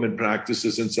good government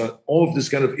practices and so on. All of these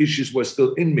kind of issues were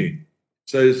still in me.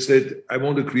 So I said, I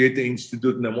want to create the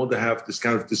institute and I want to have this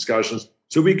kind of discussions.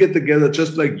 So we get together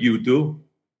just like you do.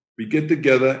 We get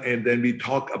together and then we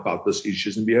talk about those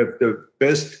issues and we have the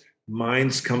best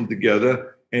minds come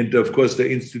together. And of course, the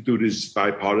institute is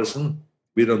bipartisan.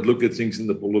 We don't look at things in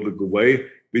the political way.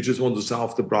 We just want to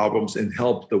solve the problems and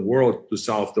help the world to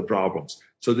solve the problems.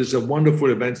 So these are wonderful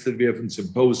events that we have in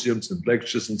symposiums and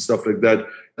lectures and stuff like that.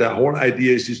 The whole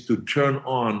idea is to turn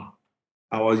on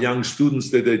our young students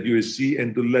that are at USC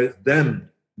and to let them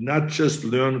not just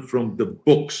learn from the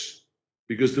books,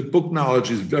 because the book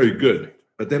knowledge is very good.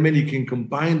 But then when you can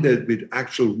combine that with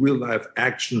actual real life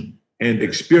action and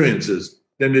experiences,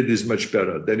 then it is much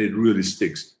better. Then it really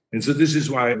sticks. And so this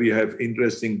is why we have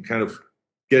interesting kind of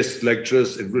guest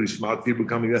lecturers and really smart people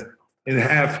coming there and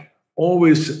have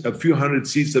always a few hundred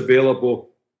seats available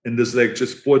in these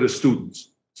lectures for the students.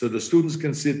 So the students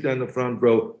can sit there in the front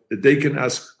row, that they can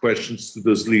ask questions to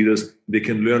those leaders, they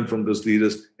can learn from those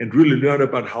leaders and really learn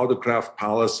about how to craft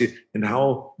policy and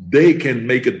how they can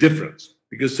make a difference.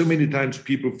 Because so many times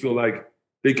people feel like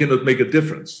they cannot make a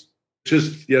difference.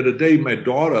 Just the other day, my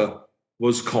daughter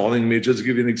was calling me, just to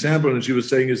give you an example, and she was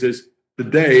saying,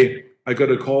 today I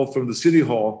got a call from the city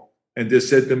hall and they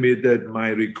said to me that my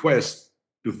request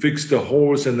to fix the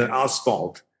holes in the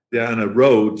asphalt there on a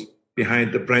road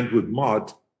behind the Brentwood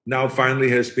Mart now finally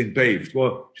has been paved.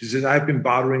 Well, she says, I've been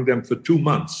bothering them for 2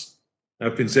 months.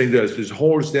 I've been saying there's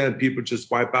holes there and people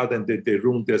just wipe out and they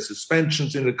ruin their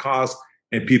suspensions in the cars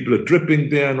and people are dripping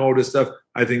there and all this stuff.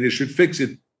 I think they should fix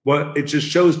it. Well, it just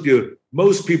shows you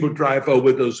most people drive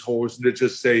over those holes and they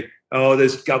just say, oh,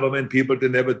 there's government people, they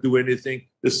never do anything.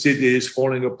 The city is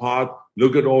falling apart.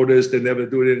 Look at all this. They never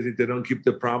do anything. They don't keep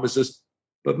their promises.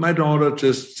 But my daughter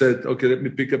just said, okay, let me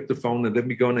pick up the phone and let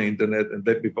me go on the internet and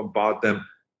let me bombard them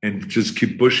and just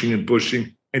keep pushing and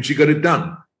pushing. And she got it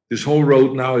done. This whole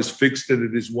road now is fixed and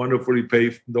it is wonderfully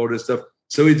paved and all this stuff.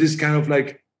 So it is kind of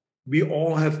like we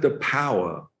all have the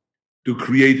power to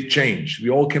create change. We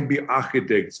all can be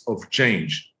architects of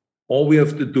change. All we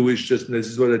have to do is just, and this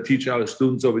is what I teach our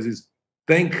students always, is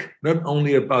think not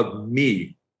only about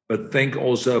me, but think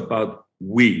also about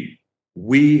we.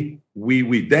 We.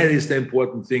 That is the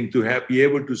important thing, to be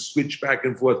able to switch back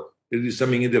and forth. There is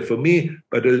something in there for me,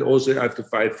 but also I have to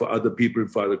fight for other people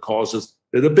and for other causes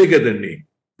that are bigger than me.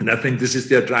 And I think this is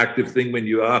the attractive thing when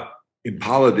you are in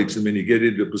politics and when you get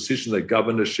into a position like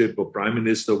governorship or prime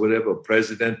minister or whatever, or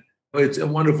president. It's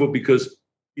wonderful because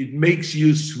it makes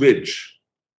you switch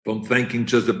from thinking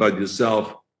just about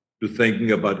yourself to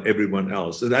thinking about everyone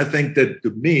else. And I think that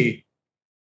to me,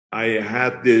 I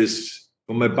had this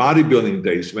from my bodybuilding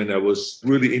days when I was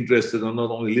really interested in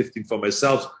not only lifting for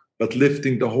myself, but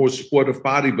lifting the whole sport of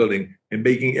bodybuilding and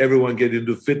making everyone get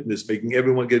into fitness, making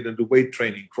everyone get into weight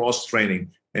training, cross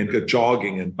training, and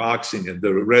jogging and boxing and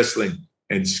the wrestling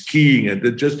and skiing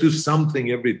and just do something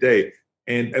every day.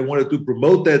 And I wanted to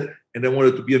promote that. And I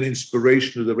wanted to be an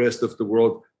inspiration to the rest of the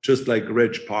world, just like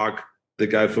Reg Park, the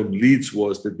guy from Leeds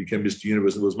was that became Mr.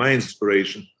 Universe, was my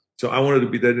inspiration. So I wanted to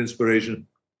be that inspiration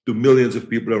to millions of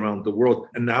people around the world.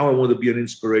 And now I want to be an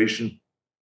inspiration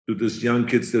to these young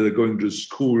kids that are going to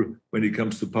school when it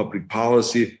comes to public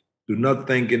policy, to not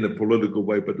think in a political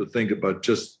way, but to think about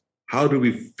just how do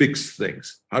we fix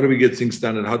things? How do we get things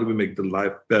done? And how do we make the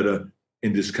life better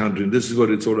in this country? And this is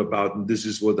what it's all about. And this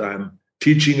is what I'm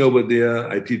teaching over there.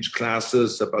 I teach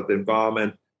classes about the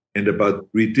environment and about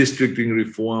redistricting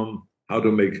reform, how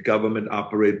to make government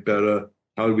operate better,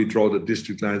 how do we draw the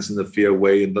district lines in a fair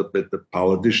way and not let the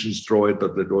politicians draw it,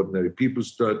 but let ordinary people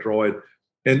draw it.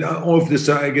 And all of this,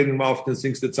 I get involved in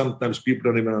things that sometimes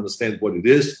people don't even understand what it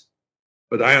is.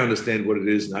 But I understand what it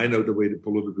is, and I know the way the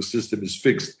political system is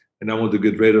fixed. And I want to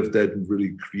get rid of that and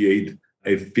really create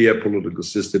a fair political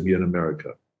system here in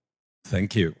America.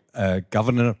 Thank you.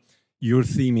 Governor, your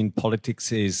theme in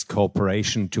politics is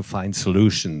cooperation to find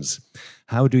solutions.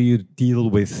 How do you deal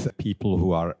with people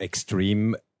who are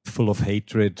extreme, full of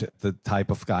hatred, the type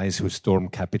of guys who storm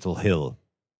Capitol Hill?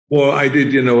 Well, I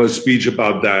did, a speech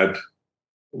about that,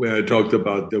 where I talked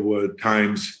about there were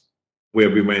times where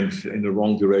we went in the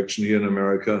wrong direction here in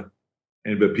America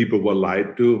and where people were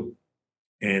lied to.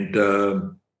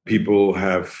 And people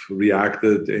have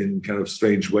reacted in kind of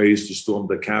strange ways to storm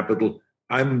the Capitol.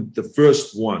 I'm the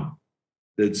first one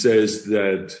that says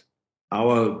that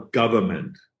our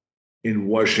government in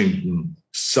Washington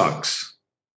sucks.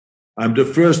 I'm the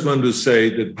first one to say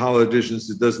that politicians,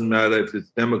 it doesn't matter if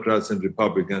it's Democrats and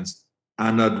Republicans,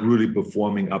 are not really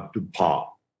performing up to par.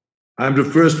 I'm the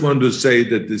first one to say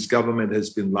that this government has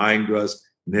been lying to us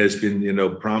and has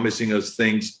been, promising us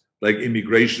things like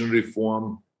immigration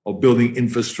reform or building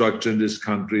infrastructure in this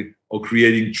country or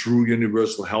creating true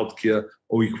universal health care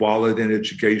or equality in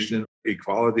education,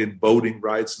 equality in voting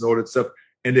rights and all that stuff.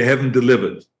 And they haven't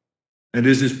delivered. And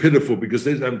this is pitiful because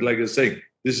like I say,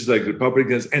 this is like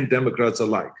Republicans and Democrats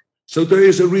alike. So there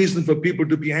is a reason for people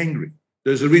to be angry.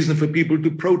 There's a reason for people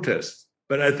to protest.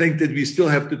 But I think that we still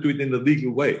have to do it in a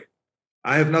legal way.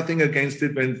 I have nothing against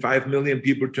it when 5 million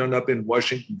people turn up in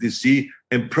Washington, D.C.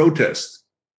 and protest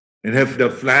and have their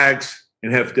flags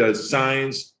and have their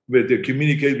signs where they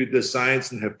communicate with the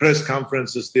signs and have press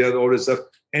conferences there and all this stuff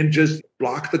and just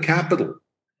block the Capitol.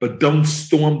 But don't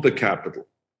storm the Capitol.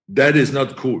 That is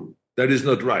not cool. That is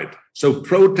not right. So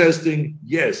protesting,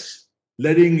 yes.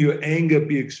 Letting your anger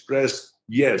be expressed,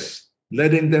 yes.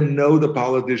 Letting them know the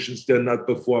politicians they're not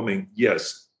performing,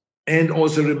 yes. And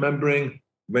also remembering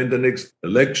when the next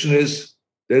election is,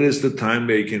 that is the time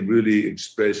where you can really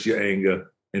express your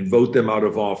anger and vote them out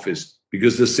of office.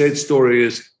 Because the sad story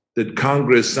is that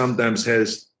Congress sometimes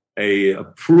has an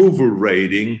approval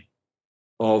rating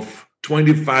of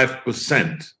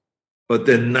 25%, but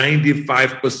then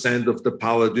 95% of the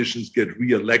politicians get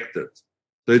reelected.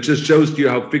 So it just shows you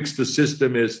how fixed the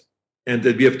system is and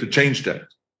that we have to change that.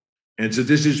 And so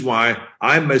this is why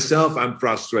I'm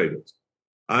frustrated.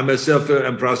 I myself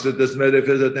am frustrated. It doesn't matter if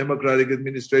it's a Democratic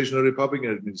administration or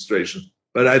Republican administration.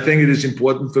 But I think it is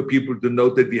important for people to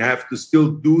note that we have to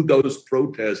still do those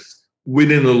protests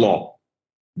within the law.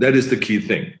 That is the key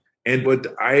thing. And what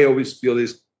I always feel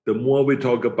is the more we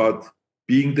talk about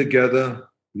being together,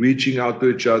 reaching out to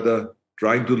each other,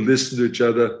 trying to listen to each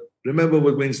other. Remember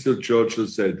what Winston Churchill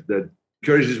said, that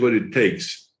courage is what it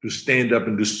takes to stand up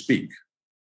and to speak.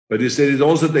 But he said it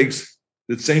also takes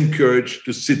the same courage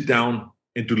to sit down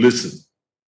and to listen.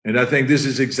 And I think this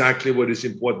is exactly what is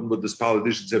important, what these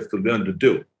politicians have to learn to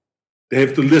do. They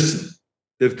have to listen.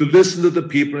 They have to listen to the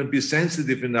people and be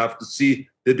sensitive enough to see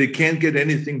that they can't get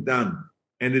anything done.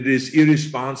 And it is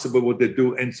irresponsible what they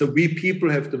do. And so we people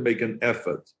have to make an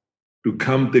effort to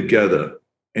come together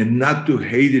and not to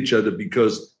hate each other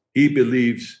because he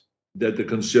believes that the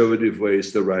conservative way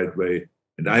is the right way.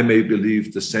 And I may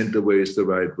believe the center way is the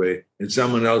right way. And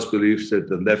someone else believes that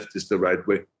the left is the right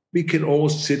way. We can all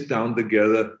sit down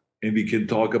together and we can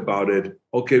talk about it.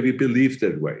 Okay, we believe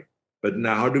that way. But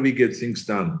now how do we get things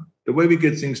done? The way we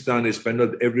get things done is by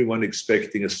not everyone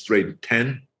expecting a straight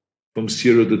 10, from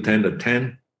 0 to 10 a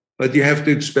 10. But you have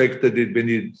to expect that when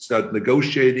you start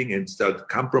negotiating and start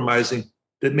compromising,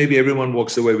 that maybe everyone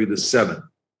walks away with a 7.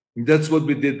 And that's what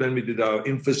we did when we did our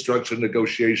infrastructure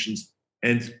negotiations.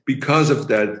 And because of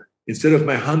that, instead of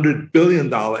my $100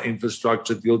 billion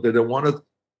infrastructure deal that I wanted,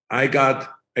 I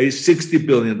got a $60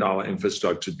 billion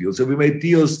infrastructure deal. So we made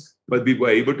deals, but we were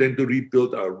able then to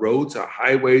rebuild our roads, our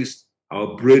highways,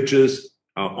 our bridges,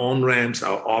 our on-ramps,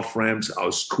 our off-ramps,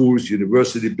 our schools,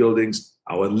 university buildings,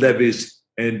 our levees,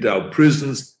 and our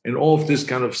prisons, and all of this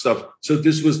kind of stuff. So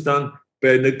this was done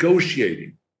by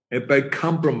negotiating and by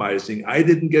compromising. I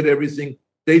didn't get everything.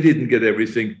 They didn't get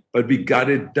everything, but we got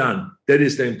it done. That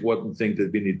is the important thing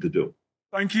that we need to do.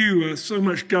 Thank you so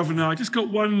much, Governor. I just got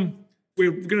one.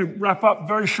 We're going to wrap up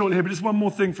very shortly here, but just one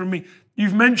more thing from me.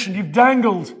 You've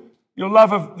dangled your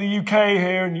love of the UK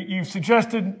here, and you've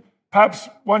suggested perhaps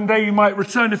one day you might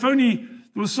return. If only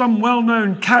there was some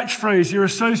well-known catchphrase you're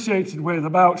associated with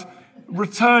about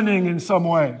returning in some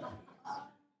way.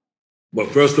 Well,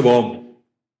 first of all,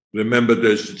 remember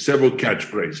there's several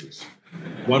catchphrases.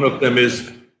 One of them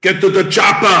is, get to the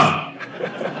chopper.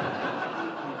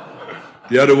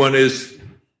 The other one is,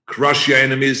 crush your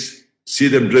enemies, see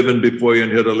them driven before you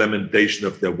and hear the lamentation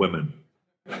of their women.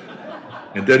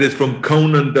 And that is from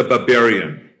Conan the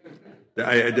Barbarian.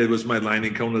 That was my line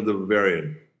in Conan the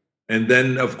Barbarian. And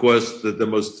then, of course, the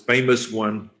most famous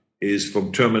one is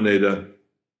from Terminator,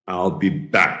 I'll be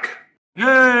back.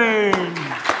 Yay!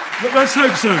 Let's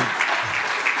hope so.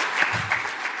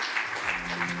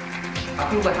 I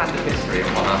feel the hand of history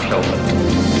upon our shoulders.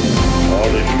 All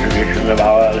this tradition of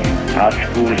ours, our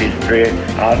school history,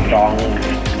 our songs,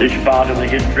 this part of the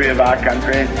history of our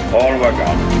country, all were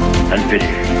gone and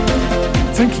finished.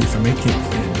 Thank you for making it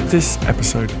clear that this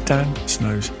episode of Dan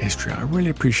Snow's History. I really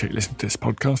appreciate listening to this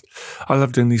podcast. I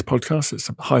love doing these podcasts. It's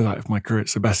a highlight of my career.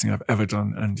 It's the best thing I've ever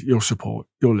done. And your support,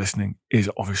 your listening is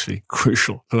obviously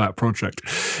crucial to that project.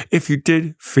 If you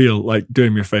did feel like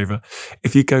doing me a favor,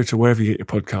 if you go to wherever you get your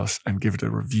podcasts and give it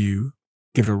a review,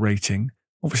 give it a rating,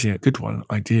 obviously a good one,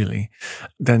 ideally,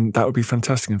 then that would be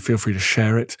fantastic, and feel free to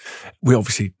share it. We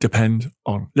obviously depend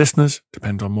on listeners,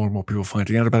 depend on more and more people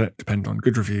finding out about it, depend on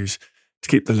good reviews to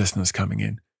keep the listeners coming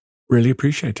in. Really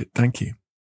appreciate it. Thank you.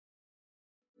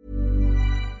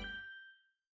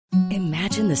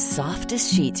 Imagine the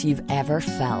softest sheets you've ever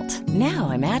felt. Now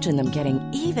imagine them getting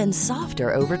even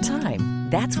softer over time.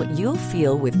 That's what you'll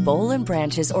feel with Boll &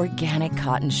 Branch's organic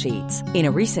cotton sheets. In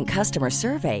a recent customer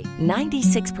survey,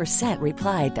 96%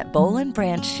 replied that Boll &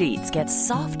 Branch sheets get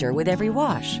softer with every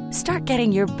wash. Start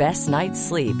getting your best night's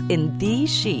sleep in these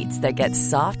sheets that get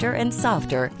softer and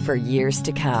softer for years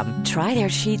to come. Try their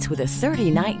sheets with a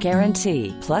 30-night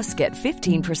guarantee. Plus, get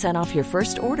 15% off your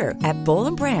first order at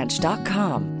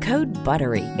bollandbranch.com. Code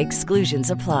BUTTERY. Exclusions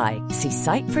apply. See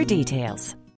site for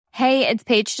details. Hey, it's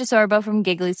Paige DeSorbo from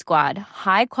Giggly Squad.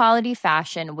 High quality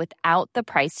fashion without the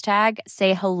price tag.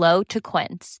 Say hello to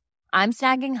Quince. I'm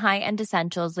snagging high-end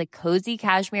essentials like cozy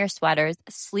cashmere sweaters,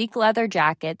 sleek leather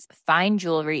jackets, fine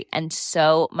jewelry, and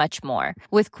so much more.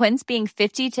 With Quince being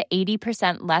 50 to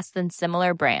 80% less than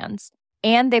similar brands.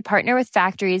 And they partner with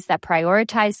factories that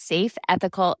prioritize safe,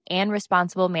 ethical, and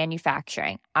responsible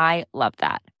manufacturing. I love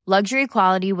that. Luxury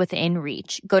quality within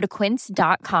reach. Go to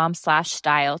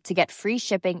quince.com/style to get free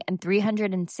shipping and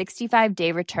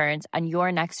 365-day returns on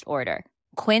your next order.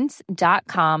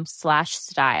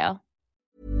 Quince.com/style.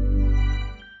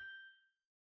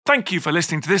 Thank you for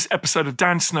listening to this episode of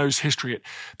Dan Snow's History Hit.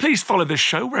 Please follow this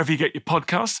show wherever you get your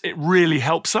podcasts. It really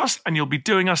helps us, and you'll be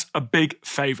doing us a big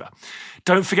favour.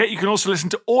 Don't forget, you can also listen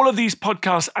to all of these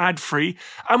podcasts ad-free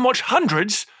and watch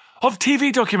hundreds of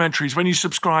TV documentaries when you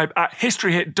subscribe at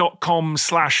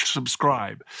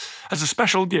historyhit.com/subscribe. As a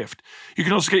special gift, you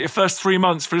can also get your first 3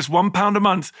 months for just £1 a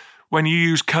month when you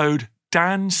use code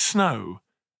DANSNOW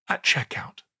at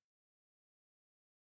checkout.